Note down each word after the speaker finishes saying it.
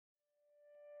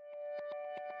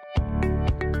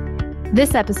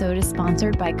This episode is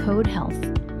sponsored by Code Health.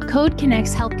 Code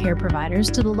connects healthcare providers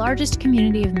to the largest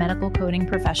community of medical coding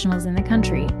professionals in the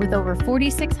country, with over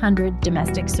 4,600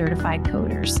 domestic certified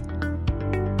coders.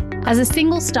 As a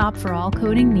single stop for all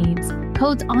coding needs,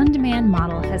 Code's on-demand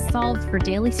model has solved for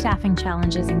daily staffing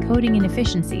challenges and coding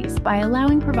inefficiencies by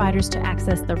allowing providers to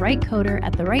access the right coder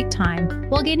at the right time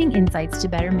while gaining insights to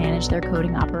better manage their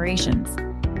coding operations.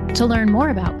 To learn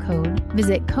more about Code,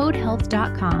 visit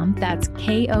codehealth.com, that's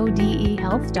KODE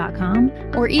health.com,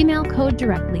 or email Code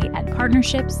directly at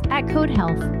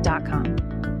partnerships@codehealth.com.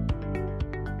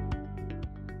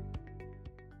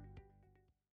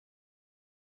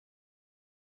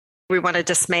 We want to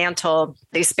dismantle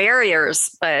these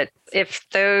barriers, but if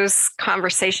those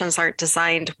conversations aren't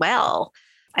designed well,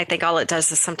 I think all it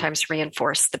does is sometimes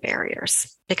reinforce the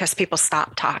barriers because people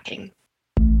stop talking.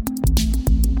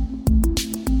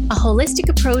 A holistic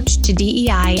approach to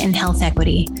DEI and health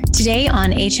equity, today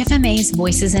on HFMA's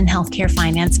Voices in Healthcare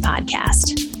Finance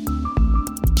podcast.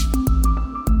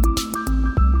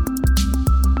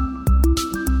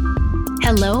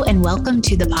 Hello and welcome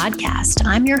to the podcast.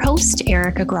 I'm your host,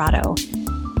 Erica Grotto.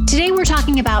 Today we're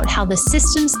talking about how the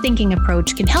systems thinking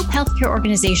approach can help healthcare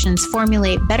organizations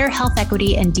formulate better health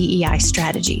equity and DEI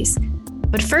strategies.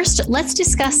 But first, let's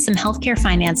discuss some healthcare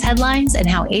finance headlines and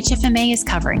how HFMA is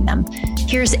covering them.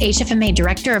 Here's HFMA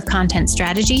Director of Content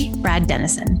Strategy, Brad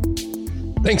Denison.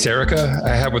 Thanks, Erica. I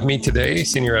have with me today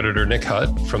Senior Editor Nick Hutt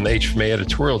from the HFMA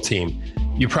editorial team.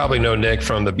 You probably know Nick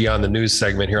from the Beyond the News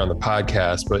segment here on the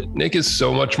podcast, but Nick is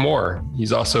so much more.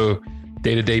 He's also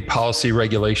day-to-day policy,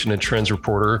 regulation, and trends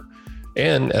reporter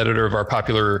and editor of our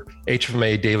popular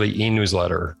HFMA Daily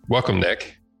e-newsletter. Welcome,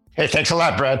 Nick. Hey, thanks a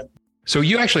lot, Brad. So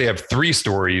you actually have 3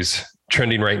 stories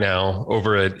trending right now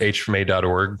over at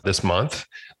hfma.org this month,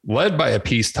 led by a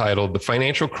piece titled "The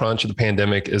Financial Crunch of the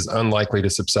Pandemic is Unlikely to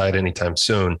Subside Anytime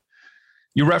Soon."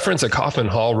 You reference a Kaufman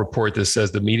Hall report that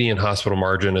says the median hospital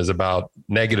margin is about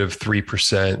negative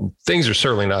 3%. Things are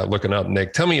certainly not looking up,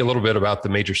 Nick. Tell me a little bit about the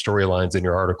major storylines in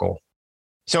your article.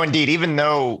 So indeed, even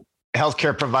though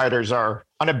healthcare providers are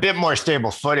on a bit more stable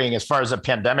footing as far as the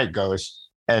pandemic goes,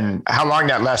 and how long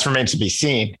that lasts remains to be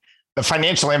seen, the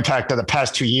financial impact of the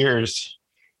past 2 years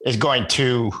is going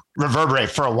to reverberate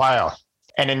for a while.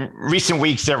 And in recent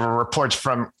weeks, there were reports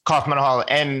from Kaufman Hall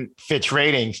and Fitch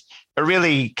Ratings are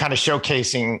really kind of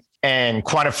showcasing and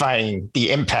quantifying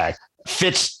the impact.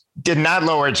 Fitch did not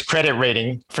lower its credit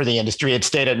rating for the industry. It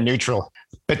stayed at neutral,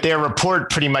 but their report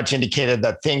pretty much indicated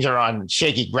that things are on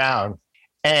shaky ground,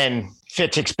 and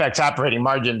Fitch expects operating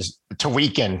margins to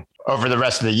weaken over the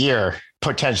rest of the year,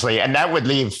 potentially. And that would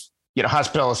leave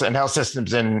hospitals and health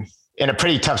systems in a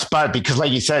pretty tough spot because,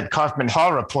 like you said, Kaufman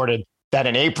Hall reported that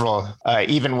in April,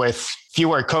 even with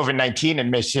fewer COVID-19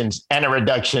 admissions and a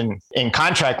reduction in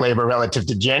contract labor relative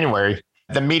to January,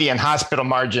 the median hospital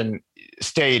margin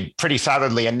stayed pretty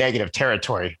solidly in negative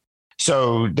territory.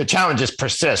 So the challenges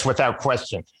persist without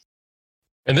question.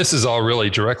 And this is all really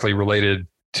directly related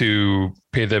to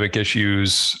pandemic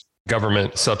issues,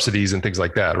 government subsidies, and things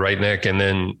like that, right, Nick? And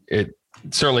then it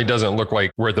certainly doesn't look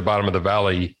like we're at the bottom of the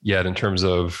valley yet in terms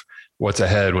of what's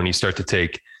ahead when you start to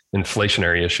take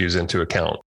inflationary issues into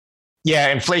account.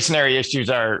 Yeah, inflationary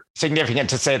issues are significant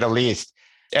to say the least.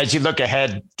 As you look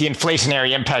ahead, the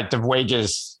inflationary impact of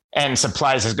wages and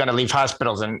supplies is going to leave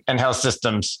hospitals and health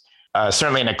systems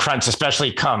certainly in a crunch,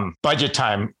 especially come budget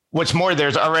time. What's more,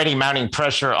 there's already mounting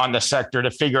pressure on the sector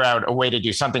to figure out a way to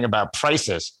do something about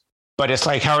prices. But it's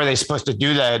like, how are they supposed to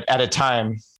do that at a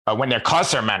time when their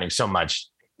costs are mounting so much?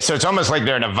 So it's almost like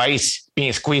they're in a vice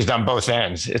being squeezed on both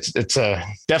ends. It's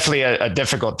definitely a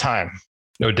difficult time.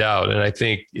 No doubt. And I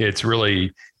think it's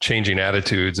really changing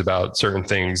attitudes about certain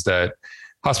things that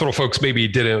hospital folks maybe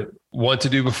didn't want to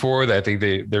do before. That I think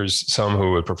there's some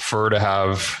who would prefer to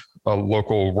have a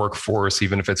local workforce,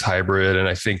 even if it's hybrid. And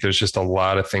I think there's just a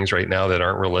lot of things right now that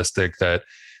aren't realistic that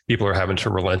people are having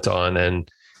to relent on and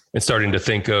starting to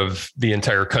think of the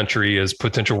entire country as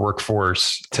potential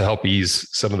workforce to help ease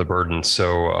some of the burdens.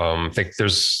 So I think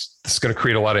this is going to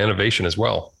create a lot of innovation as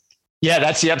well. Yeah,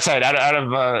 that's the upside. Out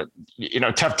of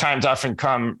tough times often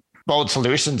come bold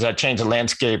solutions that change the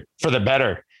landscape for the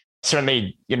better.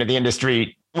 Certainly, the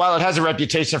industry, while it has a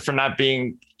reputation for not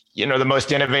being, the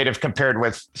most innovative compared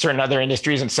with certain other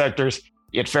industries and sectors,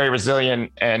 it's very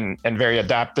resilient and very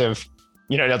adaptive.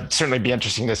 It'll certainly be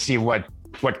interesting to see what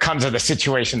comes of the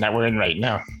situation that we're in right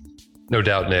now. No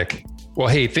doubt, Nick. Well,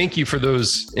 hey, thank you for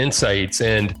those insights.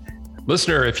 And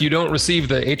listener, if you don't receive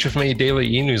the HFMA Daily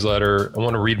e-newsletter and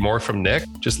want to read more from Nick,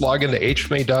 just log into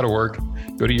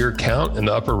hfma.org, go to your account in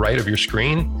the upper right of your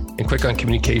screen and click on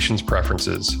Communications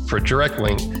Preferences. For a direct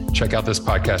link, check out this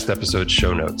podcast episode's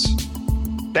show notes.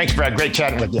 Thanks, Brad. Great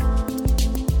chatting with you.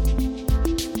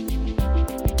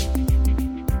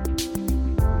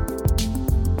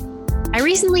 I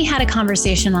recently had a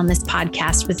conversation on this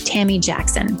podcast with Tammy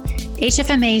Jackson,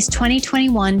 HFMA's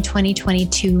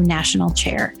 2021-2022 National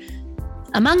Chair.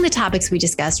 Among the topics we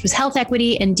discussed was health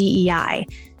equity and DEI.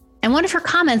 And one of her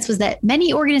comments was that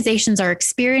many organizations are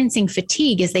experiencing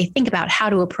fatigue as they think about how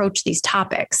to approach these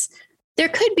topics. There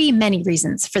could be many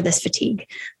reasons for this fatigue,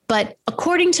 but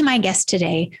according to my guest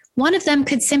today, one of them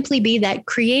could simply be that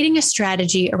creating a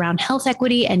strategy around health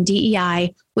equity and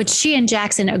DEI, which she and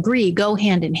Jackson agree go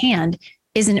hand in hand,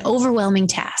 is an overwhelming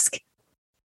task.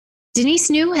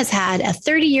 Denese Neu has had a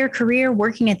 30-year career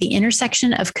working at the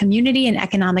intersection of community and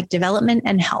economic development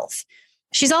and health.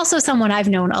 She's also someone I've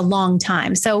known a long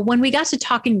time. So when we got to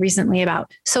talking recently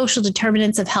about social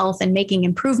determinants of health and making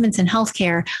improvements in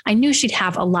healthcare, I knew she'd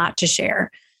have a lot to share.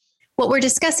 What we're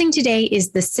discussing today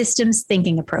is the systems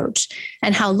thinking approach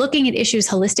and how looking at issues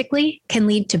holistically can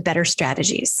lead to better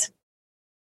strategies.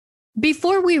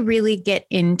 Before we really get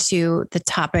into the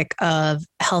topic of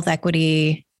health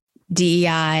equity,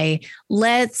 DEI,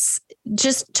 let's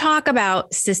just talk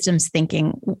about systems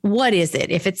thinking. What is it?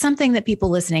 If it's something that people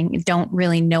listening don't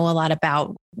really know a lot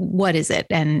about, what is it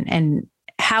and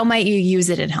how might you use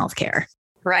it in healthcare?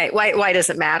 Right. Why does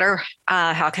it matter?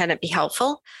 How can it be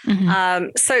helpful?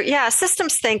 Mm-hmm.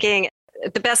 Systems thinking,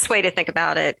 the best way to think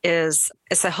about it is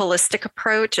it's a holistic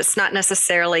approach. It's not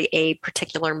necessarily a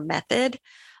particular method,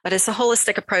 but it's a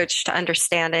holistic approach to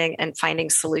understanding and finding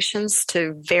solutions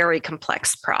to very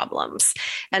complex problems.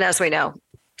 And as we know,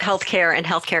 healthcare and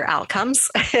healthcare outcomes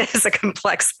is a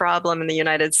complex problem in the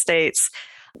United States.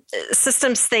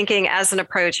 Systems thinking as an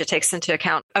approach, it takes into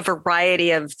account a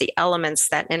variety of the elements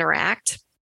that interact,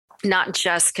 not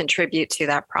just contribute to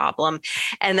that problem.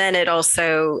 And then it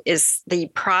also is the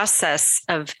process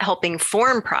of helping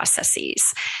form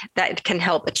processes that can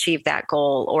help achieve that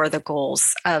goal or the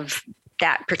goals of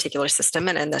that particular system.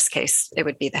 And in this case, it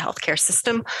would be the healthcare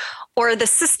system or the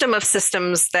system of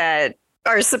systems that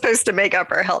are supposed to make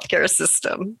up our healthcare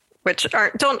system, which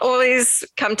don't always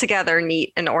come together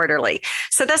neat and orderly.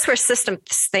 So that's where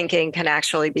systems thinking can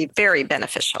actually be very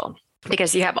beneficial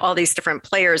because you have all these different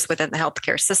players within the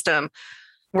healthcare system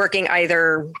working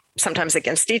either sometimes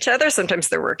against each other, sometimes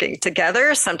they're working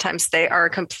together, sometimes they are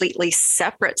completely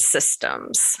separate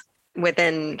systems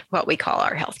within what we call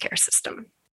our healthcare system.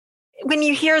 When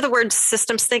you hear the word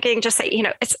systems thinking, just say,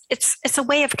 it's a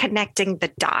way of connecting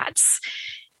the dots.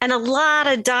 And a lot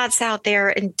of dots out there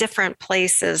in different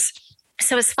places.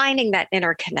 So it's finding that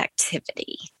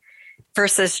interconnectivity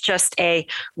versus just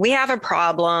we have a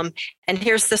problem and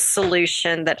here's the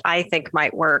solution that I think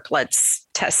might work. Let's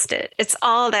test it. It's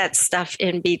all that stuff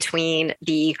in between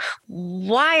the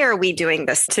why are we doing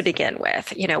this to begin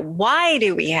with? Why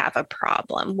do we have a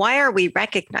problem? Why are we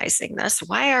recognizing this?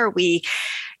 Why are we,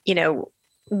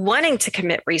 wanting to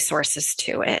commit resources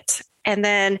to it? And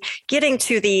then getting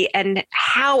to and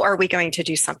how are we going to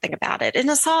do something about it? And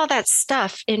it's all that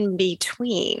stuff in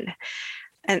between.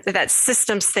 And that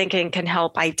systems thinking can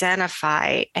help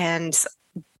identify and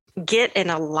get in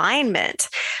alignment.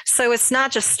 So it's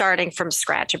not just starting from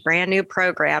scratch, a brand new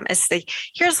program. It's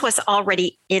here's what's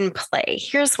already in play.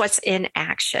 Here's what's in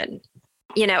action.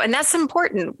 And that's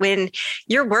important when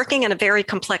you're working in a very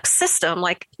complex system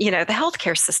like, the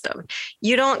healthcare system.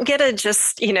 You don't get to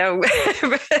just,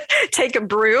 take a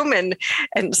broom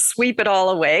and sweep it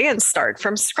all away and start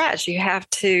from scratch. You have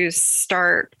to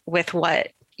start with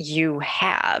what you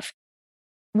have.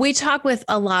 We talk with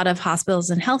a lot of hospitals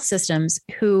and health systems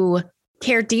who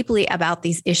care deeply about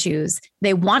these issues.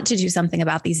 They want to do something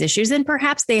about these issues, and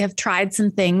perhaps they have tried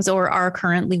some things or are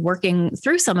currently working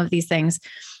through some of these things.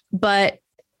 But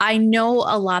I know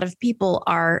a lot of people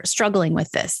are struggling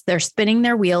with this. They're spinning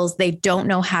their wheels. They don't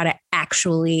know how to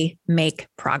actually make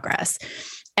progress.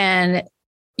 And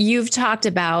you've talked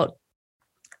about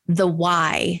the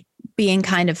why being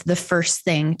kind of the first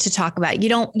thing to talk about. You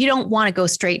don't want to go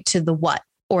straight to the what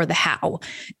or the how.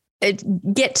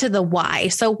 Get to the why.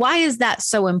 So why is that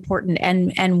so important?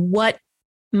 And what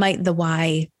might the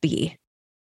why be?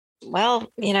 Well,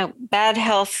 bad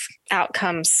health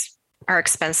outcomes are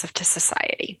expensive to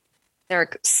society. They're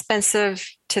expensive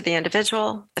to the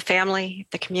individual, the family,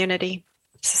 the community,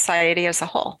 society as a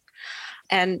whole.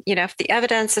 And, if the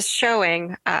evidence is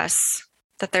showing us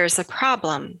that there's a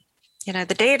problem,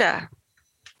 the data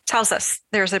tells us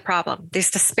there's a problem,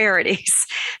 these disparities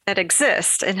that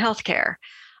exist in healthcare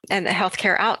and the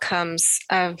healthcare outcomes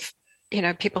of,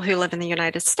 people who live in the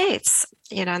United States,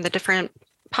 and the different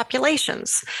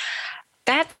populations.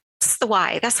 That's the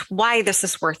why. That's why this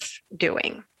is worth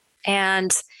doing.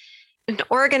 And an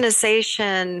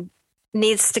organization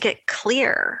needs to get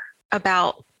clear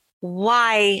about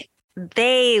why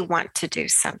they want to do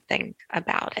something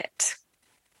about it.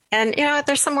 And,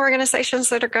 there's some organizations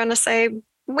that are going to say,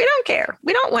 we don't care.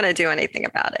 We don't want to do anything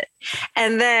about it.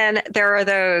 And then there are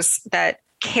those that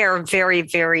care very,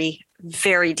 very,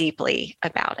 very deeply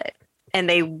about it. And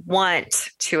they want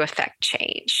to affect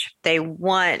change. They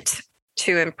want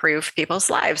to improve people's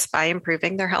lives by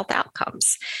improving their health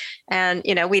outcomes. And,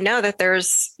 we know that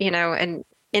there's, an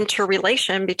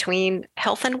interrelation between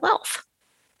health and wealth.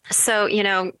 So,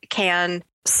 can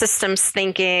systems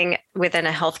thinking within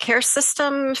a healthcare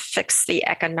system fix the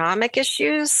economic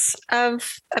issues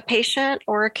of a patient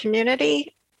or a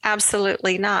community?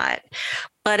 Absolutely not.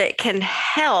 But it can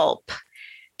help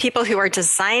people who are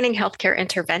designing healthcare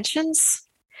interventions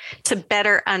to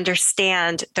better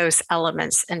understand those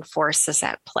elements and forces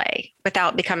at play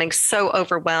without becoming so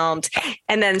overwhelmed.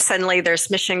 And then suddenly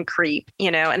there's mission creep,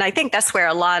 and I think that's where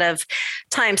a lot of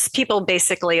times people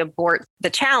basically abort the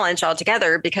challenge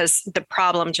altogether because the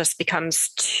problem just becomes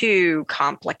too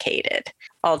complicated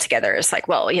altogether. It's like,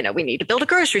 well, we need to build a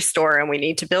grocery store and we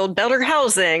need to build better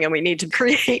housing and we need to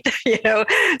create,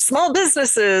 small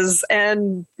businesses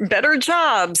and better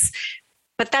jobs.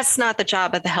 But that's not the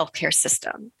job of the healthcare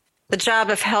system. The job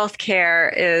of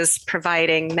healthcare is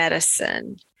providing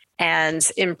medicine and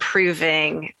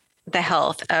improving the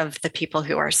health of the people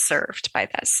who are served by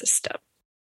that system.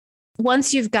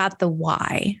 Once you've got the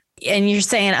why and you're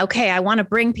saying, okay, I want to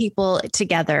bring people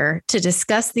together to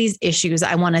discuss these issues.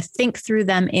 I want to think through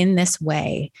them in this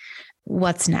way.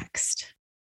 What's next?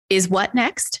 Is what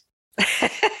next?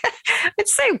 I'd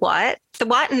say what? The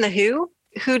what and the who.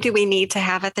 Who do we need to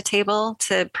have at the table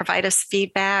to provide us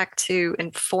feedback, to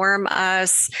inform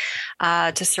us,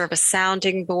 to serve as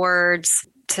sounding boards,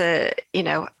 to,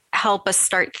 help us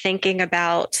start thinking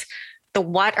about the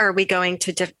what are we going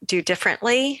to do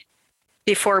differently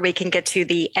before we can get to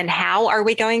the and how are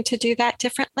we going to do that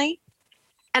differently?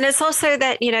 And it's also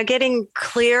that, getting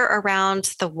clear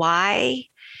around the why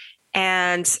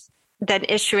and then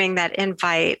issuing that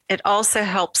invite, it also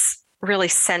helps really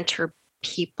center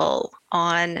people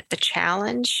on the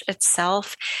challenge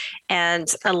itself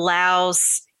and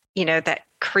allows, that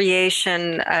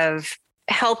creation of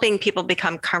helping people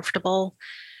become comfortable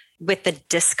with the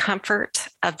discomfort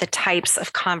of the types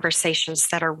of conversations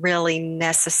that are really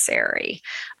necessary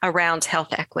around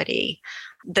health equity,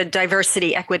 the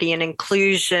diversity, equity, and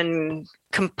inclusion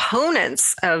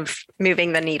components of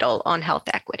moving the needle on health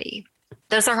equity.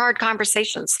 Those are hard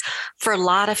conversations for a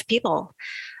lot of people.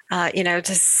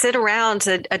 To sit around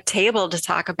a table to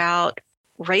talk about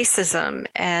racism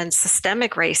and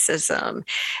systemic racism.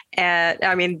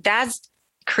 And that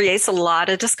creates a lot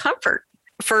of discomfort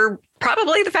for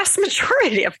probably the vast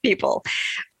majority of people.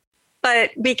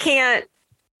 But we can't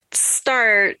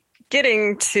start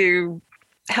getting to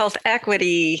health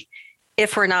equity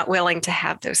if we're not willing to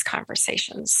have those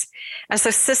conversations. And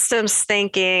so systems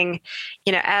thinking,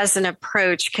 as an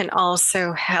approach can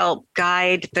also help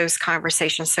guide those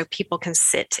conversations so people can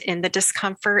sit in the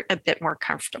discomfort a bit more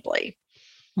comfortably.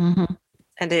 Mm-hmm.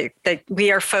 And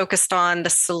we are focused on the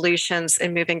solutions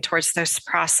and moving towards those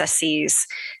processes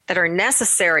that are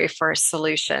necessary for a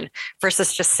solution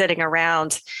versus just sitting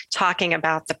around talking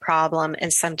about the problem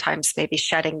and sometimes maybe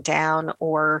shutting down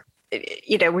or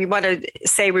we want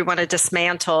to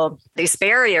dismantle these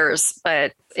barriers,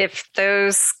 but if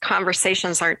those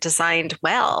conversations aren't designed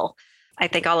well, I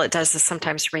think all it does is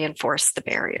sometimes reinforce the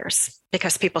barriers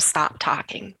because people stop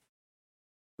talking.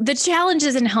 The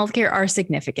challenges in healthcare are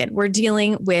significant. We're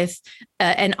dealing with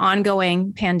an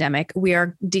ongoing pandemic. We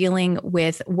are dealing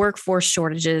with workforce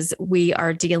shortages. We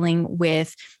are dealing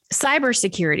with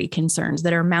cybersecurity concerns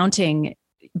that are mounting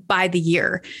by the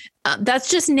year. That's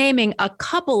just naming a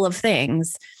couple of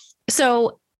things.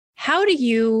 So how do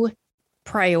you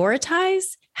prioritize?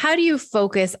 How do you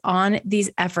focus on these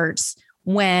efforts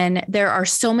when there are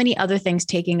so many other things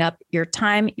taking up your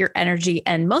time, your energy,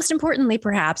 and most importantly,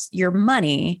 perhaps your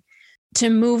money to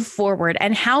move forward?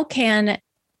 And how can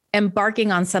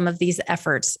embarking on some of these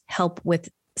efforts help with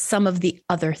some of the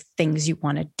other things you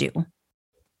want to do?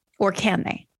 Or can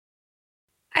they?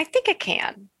 I think it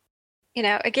can.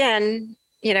 Again,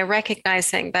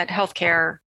 recognizing that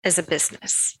healthcare is a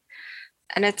business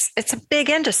and it's a big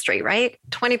industry, right?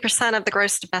 20% of the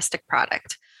gross domestic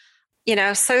product.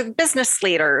 So business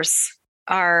leaders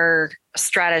are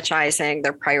strategizing,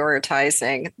 they're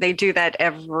prioritizing. They do that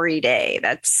every day.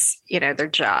 That's, their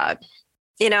job.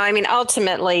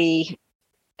 Ultimately,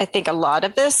 I think a lot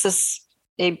of this is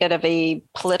a bit of a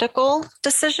political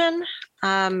decision.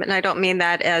 And I don't mean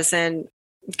that as in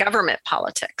government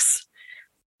politics,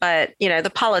 but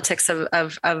the politics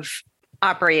of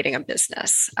operating a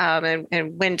business, and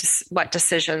what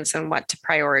decisions and what to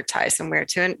prioritize and where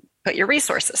to put your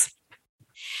resources.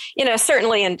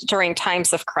 Certainly during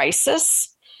times of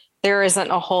crisis, there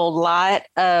isn't a whole lot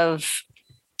of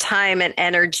time and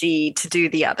energy to do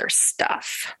the other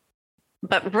stuff.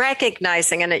 But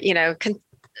recognizing and,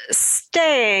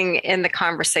 staying in the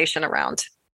conversation around,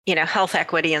 health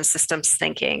equity and systems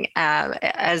thinking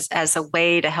as a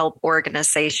way to help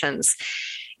organizations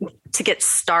to get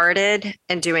started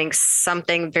and doing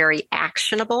something very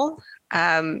actionable.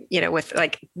 With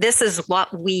this is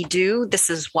what we do. This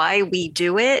is why we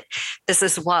do it. This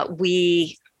is what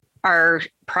we are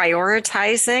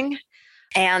prioritizing.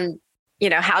 And,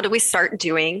 how do we start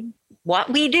doing what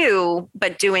we do,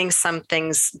 but doing some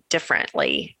things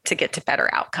differently to get to better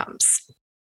outcomes?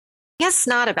 It's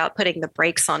not about putting the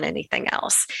brakes on anything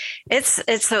else.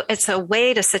 It's a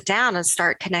way to sit down and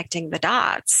start connecting the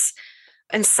dots.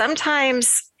 And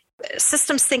sometimes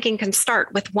systems thinking can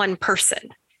start with one person.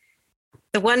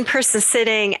 The one person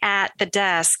sitting at the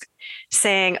desk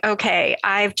saying, okay,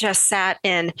 I've just sat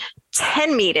in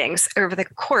 10 meetings over the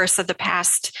course of the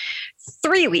past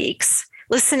 3 weeks,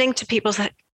 listening to people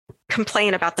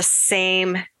complain about the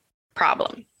same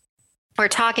problem. We're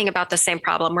talking about the same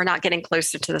problem. We're not getting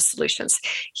closer to the solutions.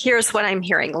 Here's what I'm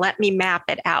hearing. Let me map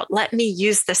it out. Let me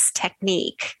use this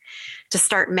technique to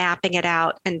start mapping it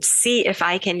out and see if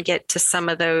I can get to some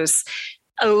of those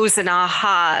ohs and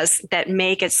ahas that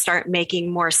make it start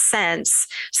making more sense.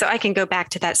 So I can go back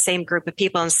to that same group of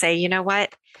people and say, you know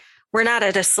what? We're not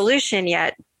at a solution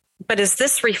yet, but is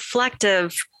this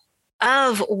reflective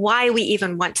of why we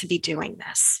even want to be doing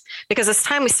this? Because it's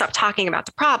time we stop talking about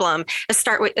the problem. It's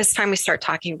time we start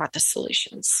talking about the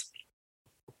solutions.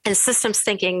 And systems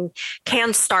thinking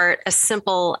can start as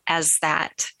simple as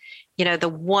that. The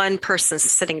one person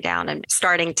sitting down and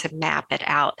starting to map it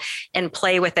out and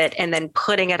play with it and then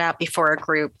putting it out before a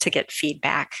group to get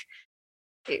feedback.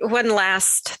 One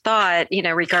last thought,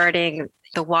 regarding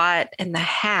the what and the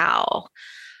how.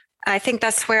 I think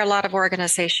that's where a lot of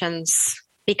organizations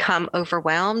become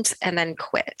overwhelmed and then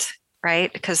quit,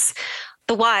 right? Because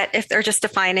the what, if they're just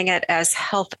defining it as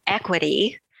health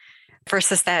equity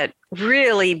versus that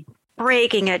really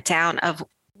breaking it down of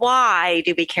why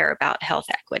do we care about health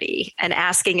equity and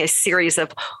asking a series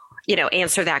of,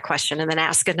 answer that question and then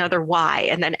ask another why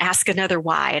and then ask another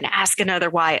why and ask another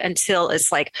why until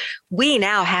it's like we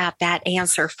now have that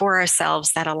answer for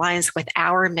ourselves that aligns with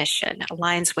our mission,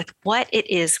 aligns with what it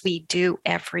is we do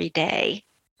every day.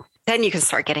 Then you can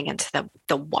start getting into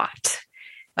the what.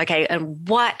 Okay, and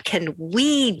what can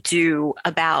we do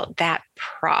about that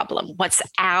problem? What's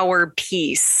our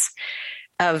piece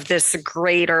of this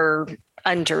greater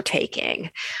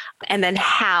undertaking? And then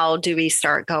how do we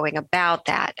start going about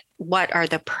that? What are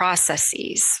the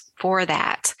processes for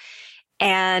that?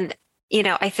 And,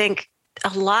 I think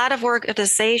a lot of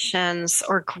organizations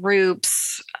or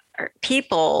groups or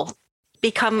people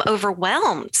become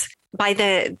overwhelmed by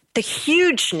the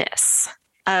hugeness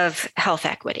of health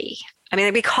equity. I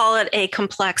mean, we call it a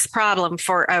complex problem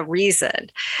for a reason,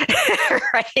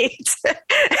 right?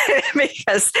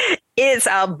 Because it's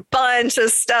a bunch of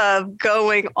stuff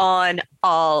going on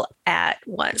all at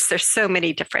once. There's so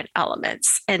many different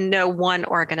elements, and no one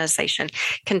organization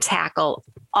can tackle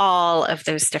all of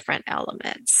those different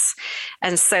elements.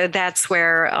 And so that's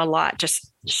where a lot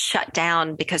just shut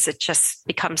down because it just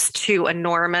becomes too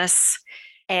enormous.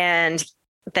 And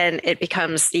then it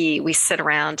becomes we sit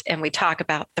around and we talk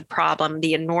about the problem,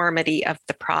 the enormity of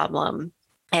the problem.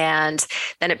 And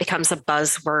then it becomes a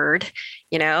buzzword,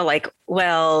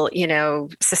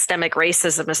 systemic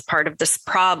racism is part of this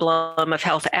problem of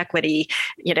health equity,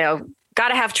 got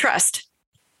to have trust.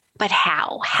 But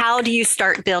how? How do you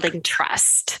start building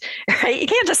trust? Right? You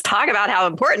can't just talk about how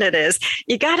important it is.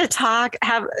 You got to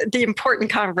have the important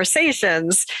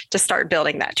conversations to start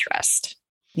building that trust.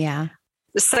 Yeah.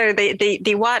 So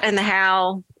the what and the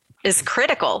how is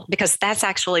critical because that's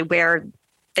actually where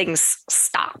things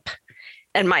stop,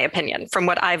 in my opinion, from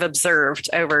what I've observed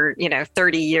over,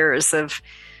 30 years of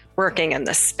working in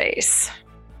this space.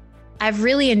 I've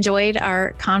really enjoyed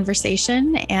our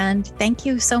conversation, and thank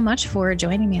you so much for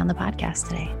joining me on the podcast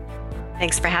today.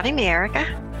 Thanks for having me, Erica.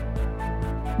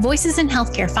 Voices in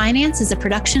Healthcare Finance is a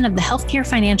production of the Healthcare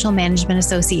Financial Management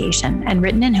Association and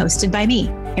written and hosted by me,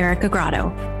 Erica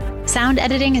Grotto. Sound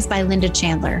editing is by Linda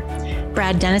Chandler.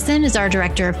 Brad Dennison is our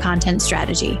Director of Content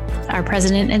Strategy. Our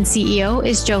President and CEO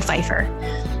is Joe Pfeiffer.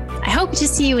 I hope to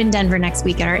see you in Denver next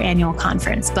week at our annual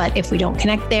conference, but if we don't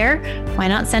connect there, why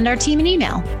not send our team an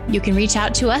email? You can reach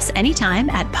out to us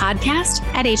anytime at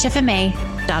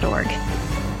podcast@hfma.org.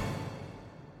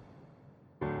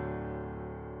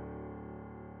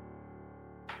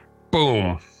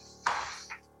 Boom.